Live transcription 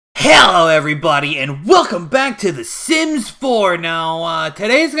Hello everybody and welcome back to The Sims 4. Now,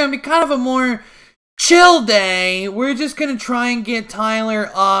 today's gonna be kind of a more chill day. We're just gonna try and get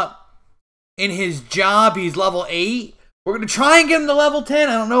Tyler up in his job. He's level 8. We're gonna try and get him to level 10.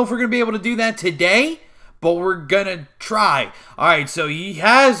 I don't know if we're gonna be able to do that today, but we're gonna try. Alright, so he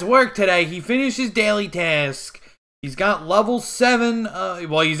has work today. He finished his daily task. He's got level 7,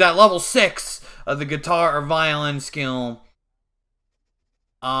 well, he's at level 6 of the guitar or violin skill.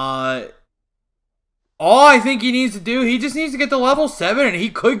 All I think he needs to do, he just needs to get to level 7 and he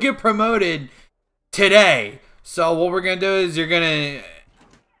could get promoted today. So what we're gonna do is you're gonna...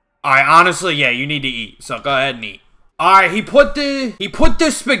 Alright, honestly, yeah, you need to eat. So go ahead and eat. Alright, he put the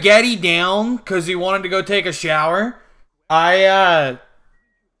spaghetti down because he wanted to go take a shower. That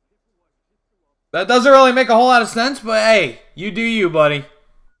doesn't really make a whole lot of sense, but hey, you do you, buddy.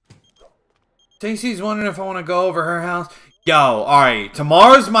 Stacy's wondering if I want to go over her house. Yo, alright,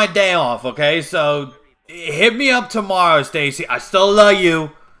 tomorrow's my day off, okay? So, hit me up tomorrow, Stacy. I still love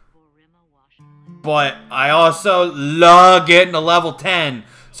you. But I also love getting to level 10.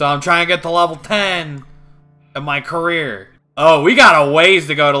 So, I'm trying to get to level 10 of my career. Oh, we got a ways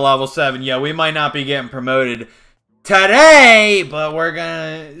to go to level 7. Yeah, we might not be getting promoted today, but we're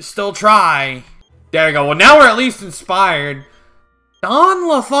gonna still try. There we go. Well, now we're at least inspired. Don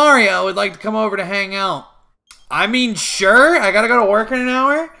Lothario would like to come over to hang out. I mean, sure, I gotta go to work in an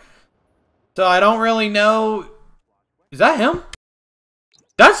hour. So I don't really know. Is that him?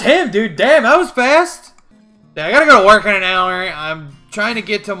 That's him, dude. Damn, that was fast. Yeah, I gotta go to work in an hour. I'm trying to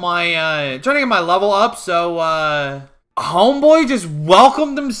get to my, trying to get my level up. So, homeboy just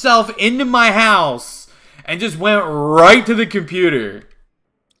welcomed himself into my house and just went right to the computer.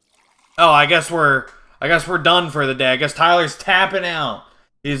 Oh, I guess we're done for the day. I guess Tyler's tapping out.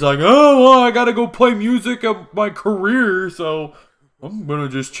 He's like, oh, well, I gotta go play music of my career, so I'm gonna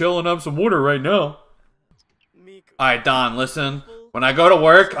just chill and have some water right now. Alright, Don, listen. When I go to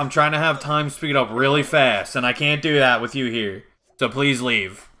work, I'm trying to have time speed up really fast, and I can't do that with you here. So please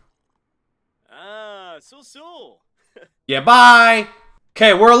leave. Yeah, bye!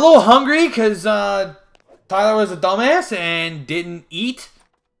 Okay, we're a little hungry, because Tyler was a dumbass and didn't eat.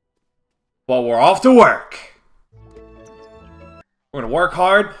 But we're off to work. We're gonna work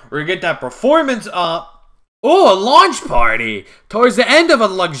hard. We're gonna get that performance up. Oh, a launch party. Towards the end of a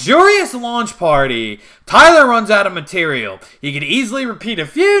luxurious launch party, Tyler runs out of material. He can easily repeat a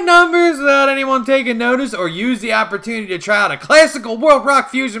few numbers without anyone taking notice or use the opportunity to try out a classical world rock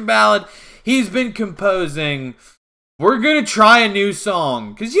fusion ballad he's been composing. We're gonna try a new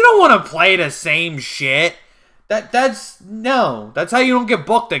song because you don't want to play the same shit. That's how you don't get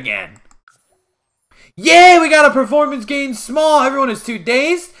booked again. Yeah, we got a performance gain small. Everyone is too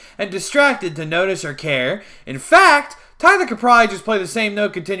dazed and distracted to notice or care. In fact, Tyler could probably just play the same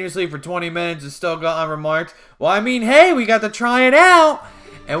note continuously for 20 minutes and still go unremarked. Well, I mean, hey, we got to try it out.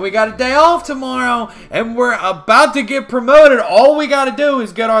 And we got a day off tomorrow. And we're about to get promoted. All we got to do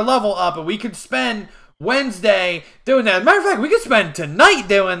is get our level up. And we can spend Wednesday doing that. As a matter of fact, we can spend tonight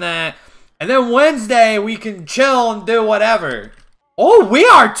doing that. And then Wednesday, we can chill and do whatever. Oh, we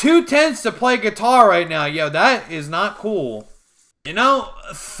are 2/10 to play guitar right now. Yo, that is not cool. You know,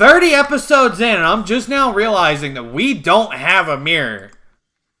 30 episodes in, and I'm just now realizing that we don't have a mirror.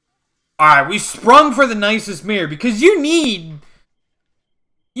 Alright, we sprung for the nicest mirror, because you need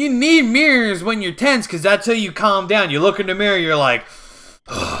mirrors when you're tense, because that's how you calm down. You look in the mirror, you're like,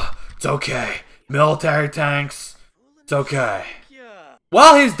 oh, it's okay. Military tanks, it's okay.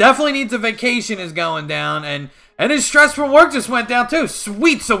 Well, his definitely needs a vacation is going down, and his stress from work just went down too.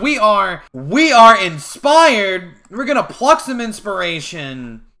 Sweet, so we are inspired. We're gonna pluck some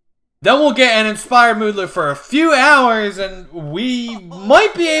inspiration. Then we'll get an inspired moodler for a few hours, and we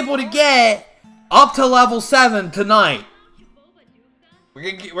might be able to get up to level 7 tonight.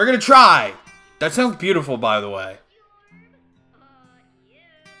 We're gonna try. That sounds beautiful, by the way.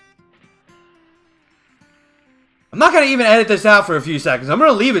 I'm not gonna even edit this out for a few seconds. I'm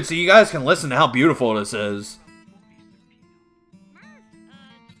gonna leave it so you guys can listen to how beautiful this is.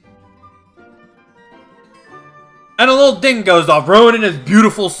 And a little ding goes off, ruining his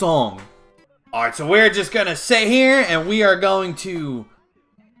beautiful song. Alright, so we're just gonna sit here and we are going to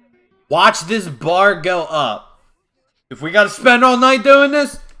watch this bar go up. If we gotta spend all night doing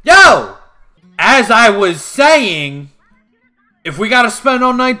this, yo! As I was saying, if we gotta spend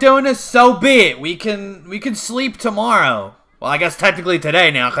all night doing this, so be it. We can sleep tomorrow. Well, I guess technically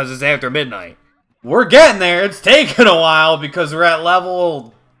today now because it's after midnight. We're getting there. It's taking a while because we're at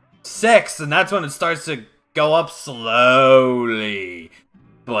level 6 and that's when it starts to go up slowly.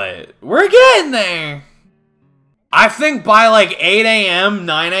 But we're getting there. I think by like 8 a.m.,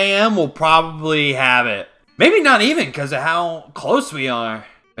 9 a.m., we'll probably have it. Maybe not even because of how close we are.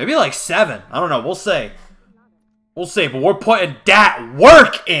 Maybe like 7. I don't know. We'll see. We'll see. But we're putting that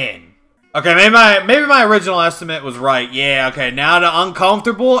work in. Okay, maybe my original estimate was right. Yeah, okay. Now the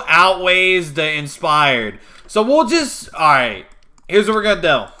uncomfortable outweighs the inspired. So we'll just... Alright. Here's what we're going to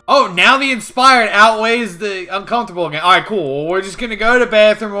do. Oh, now the inspired outweighs the uncomfortable again. Alright, cool. Well, we're just going to go to the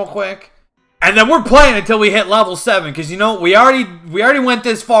bathroom real quick. And then we're playing until we hit level 7. Because, you know, we already went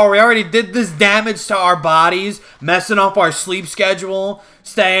this far. We already did this damage to our bodies. Messing up our sleep schedule.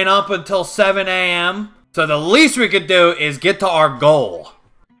 Staying up until 7 a.m. So the least we could do is get to our goal.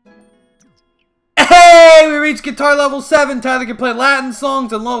 Hey! We reached guitar level 7. Tyler can play Latin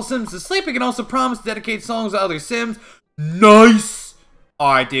songs and lull Sims to sleep. He can also promise to dedicate songs to other Sims. Nice!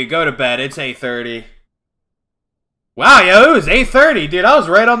 Alright, dude. Go to bed. It's 8:30. Wow, yo, it was 8:30, dude. I was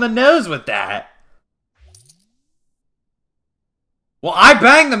right on the nose with that. Well, I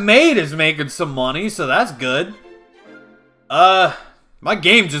Bang the Maid is making some money, so that's good. My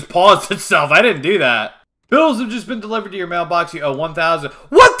game just paused itself. I didn't do that. Bills have just been delivered to your mailbox. You owe 1,000.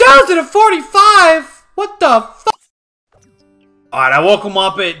 1,045? What the fuck? Alright, I woke him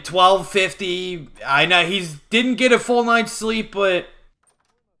up at 12:50. I know he didn't get a full night's sleep, but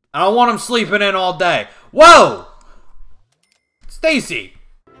I don't want him sleeping in all day. Whoa! Stacy,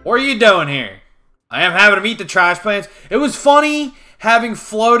 what are you doing here? I am having to meet the trash plants. It was funny having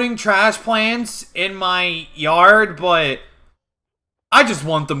floating trash plants in my yard, but I just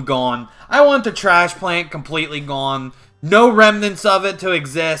want them gone. I want the trash plant completely gone. No remnants of it to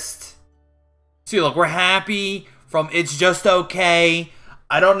exist. See, look, we're happy from It's Just Okay.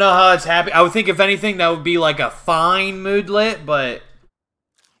 I don't know how it's happy. I would think, if anything, that would be like a fine moodlet, but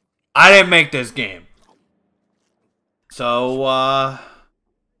I didn't make this game. So,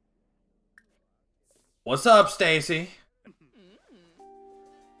 what's up, Stacy?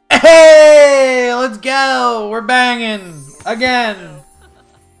 Hey, let's go. We're banging again.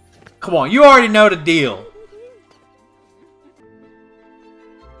 Come on, you already know the deal.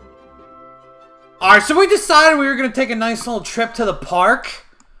 Alright, so we decided we were going to take a nice little trip to the park.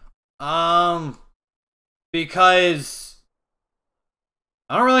 Because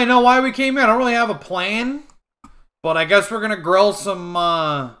I don't really know why we came here. I don't really have a plan. But I guess we're going to grill some,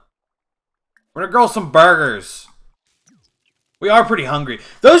 we're going to grill some burgers. We are pretty hungry.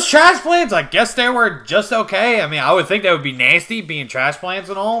 Those trash plants, I guess they were just okay. I mean, I would think they would be nasty being trash plants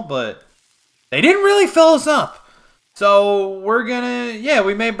and all, but they didn't really fill us up. So we're gonna, yeah,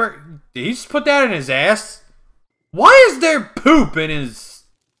 we made burgers. Did he just put that in his ass? Why is there poop in his...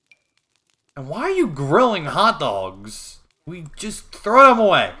 And why are you grilling hot dogs? We just throw them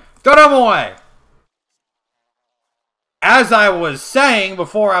away. Throw them away. As I was saying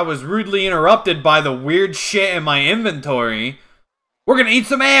before I was rudely interrupted by the weird shit in my inventory, we're gonna eat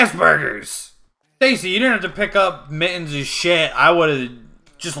some ass burgers. Stacy, you didn't have to pick up Mittens' shit. I would have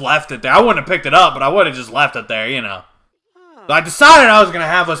just left it there. I wouldn't have picked it up, but I would have just left it there, you know. So I decided I was gonna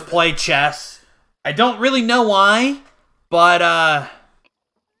have us play chess. I don't really know why, but I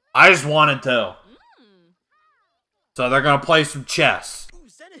just wanted to. So they're gonna play some chess.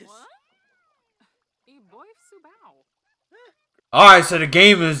 Alright, so the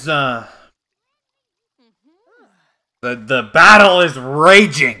game is, the battle is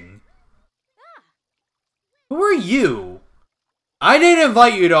raging. Who are you? I didn't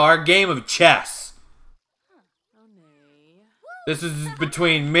invite you to our game of chess. This is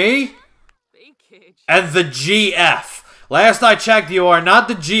between me and the GF. Last I checked, you are not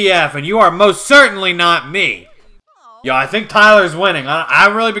the GF, and you are most certainly not me. Yo, I think Tyler's winning. I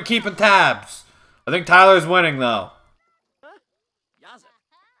haven't really been keeping tabs. I think Tyler's winning, though.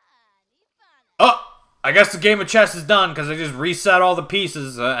 Oh, I guess the game of chess is done because I just reset all the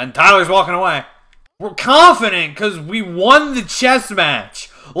pieces and Tyler's walking away. We're confident because we won the chess match.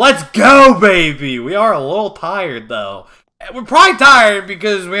 Let's go, baby. We are a little tired, though. We're probably tired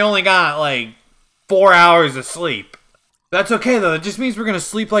because we only got, like, 4 hours of sleep. That's okay, though. It just means we're going to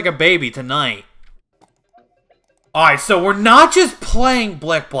sleep like a baby tonight. Alright, so we're not just playing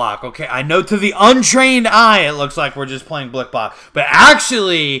Blick Block, okay? I know to the untrained eye it looks like we're just playing Blick Block. But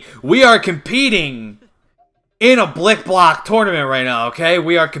actually, we are competing in a Blick Block tournament right now, okay?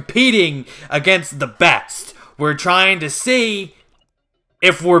 We are competing against the best. We're trying to see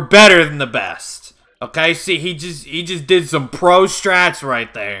if we're better than the best. Okay? See, he just did some pro strats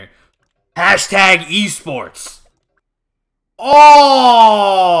right there. Hashtag esports.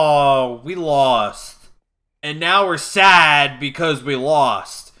 Oh! We lost. And now we're sad because we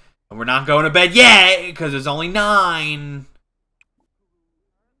lost. And we're not going to bed yet because it's only 9.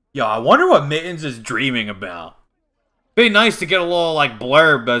 Yo, I wonder what Mittens is dreaming about. Be nice to get a little, like,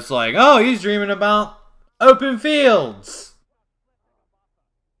 blurb that's like, oh, he's dreaming about open fields.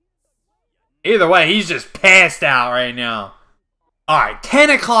 Either way, he's just passed out right now. Alright, 10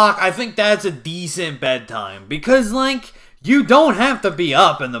 o'clock, I think that's a decent bedtime. Because, like, you don't have to be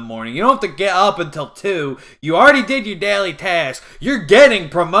up in the morning. You don't have to get up until 2. You already did your daily task. You're getting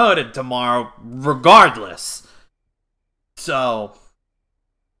promoted tomorrow, regardless. So,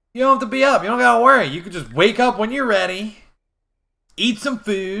 you don't have to be up. You don't gotta worry. You can just wake up when you're ready. Eat some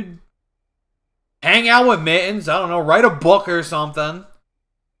food. Hang out with Mittens. I don't know, write a book or something.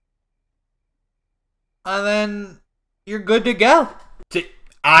 And then you're good to go.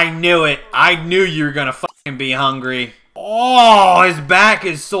 I knew it. I knew you were gonna fucking be hungry. Oh, his back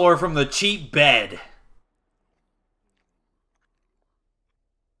is sore from the cheap bed.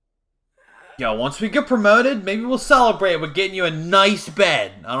 Yo, once we get promoted, maybe we'll celebrate with getting you a nice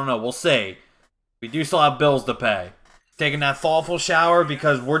bed. I don't know, we'll see. We do still have bills to pay. Taking that thoughtful shower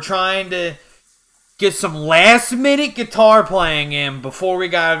because we're trying to get some last minute guitar playing in before we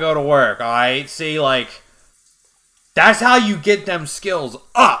gotta go to work, alright? See, like, that's how you get them skills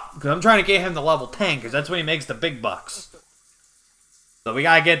up. Because I'm trying to get him to level 10 because that's when he makes the big bucks. So we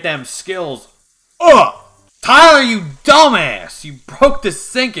gotta get them skills up. Tyler, you dumbass! You broke the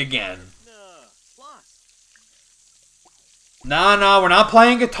sink again. No, we're not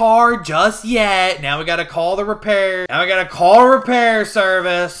playing guitar just yet. Now we gotta call the repair. Now we gotta call repair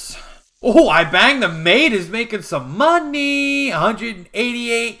service. Oh, I banged the maid is making some money.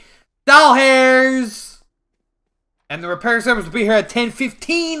 $188. And the repair service will be here at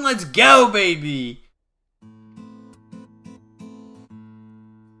 10:15. Let's go, baby.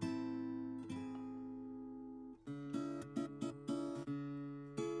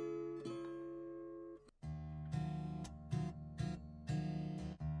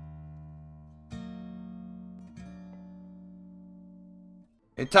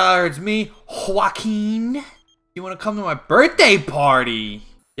 Hey Tyler, it's me, Joaquin. You want to come to my birthday party?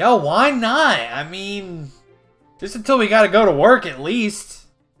 Yo, why not? I mean, just until we gotta go to work at least.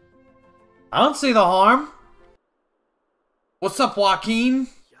 I don't see the harm. What's up, Joaquin?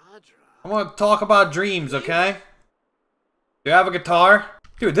 I want to talk about dreams, okay? Do you have a guitar?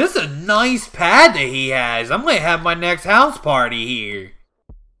 Dude, this is a nice pad that he has. I'm gonna have my next house party here.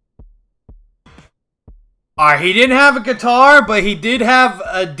 Alright, he didn't have a guitar, but he did have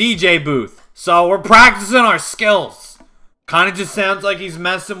a DJ booth. So we're practicing our skills. Kind of just sounds like he's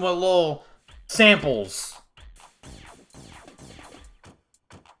messing with little samples.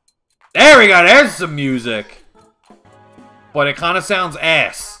 There we go, there's some music. But it kind of sounds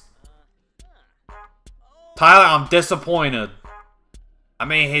ass. Tyler, I'm disappointed. I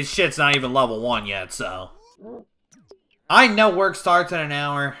mean, his shit's not even level 1 yet, so. I know work starts in an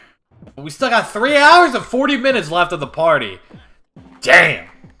hour. But we still got 3 hours and 40 minutes left of the party. Damn.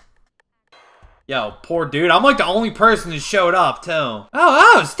 Yo, poor dude. I'm like the only person who showed up, too.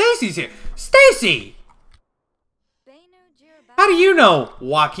 Oh, Stacy's here. Stacy! How do you know,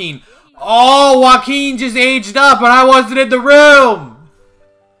 Joaquin? Oh, Joaquin just aged up and I wasn't in the room.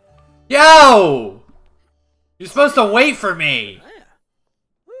 Yo! You're supposed to wait for me.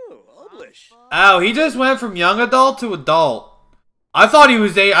 Oh, he just went from young adult to adult. I thought he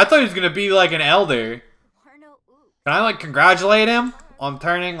was gonna be like an elder. Can I like congratulate him on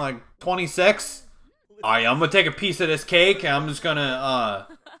turning like 26? Alright, I'm gonna take a piece of this cake and I'm just gonna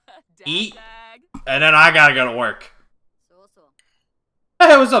eat. And then I gotta go to work.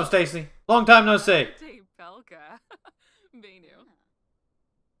 Hey, what's up, Stacy? Long time no see.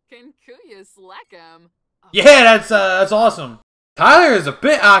 Yeah, that's awesome. Tyler is a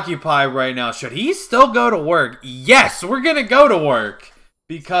bit occupied right now. Should he still go to work? Yes, we're gonna go to work.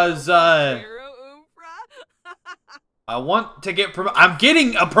 Because, I want to get I'm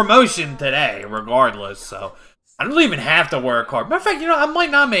getting a promotion today, regardless, so I don't even have to work hard. Matter of fact, you know, I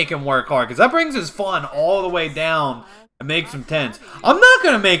might not make him work hard, because that brings his fun all the way down and makes him tense. I'm not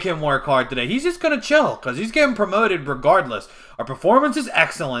gonna make him work hard today. He's just gonna chill, because he's getting promoted regardless. Our performance is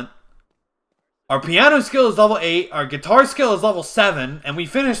excellent. Our piano skill is level 8, our guitar skill is level 7, and we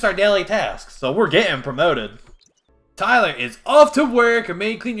finished our daily tasks, so we're getting promoted. Tyler is off to work. A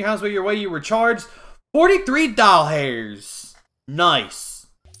maid clean your house while you're away. You were charged 43 doll hairs. Nice.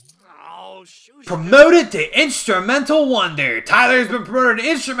 Promoted to Instrumental Wonder. Tyler's been promoted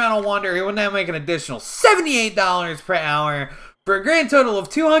to Instrumental Wonder. He will now make an additional $78 per hour for a grand total of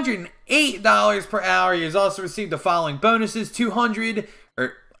 $208 per hour. He has also received the following bonuses: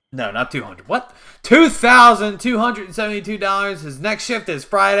 No, not 200. What? $2,272. His next shift is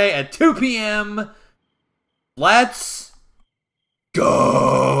Friday at 2 p.m. Let's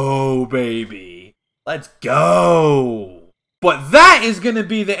go, baby. Let's go. But that is going to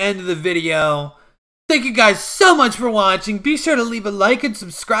be the end of the video. Thank you guys so much for watching. Be sure to leave a like and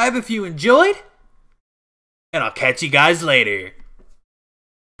subscribe if you enjoyed. And I'll catch you guys later.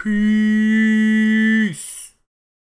 Peace.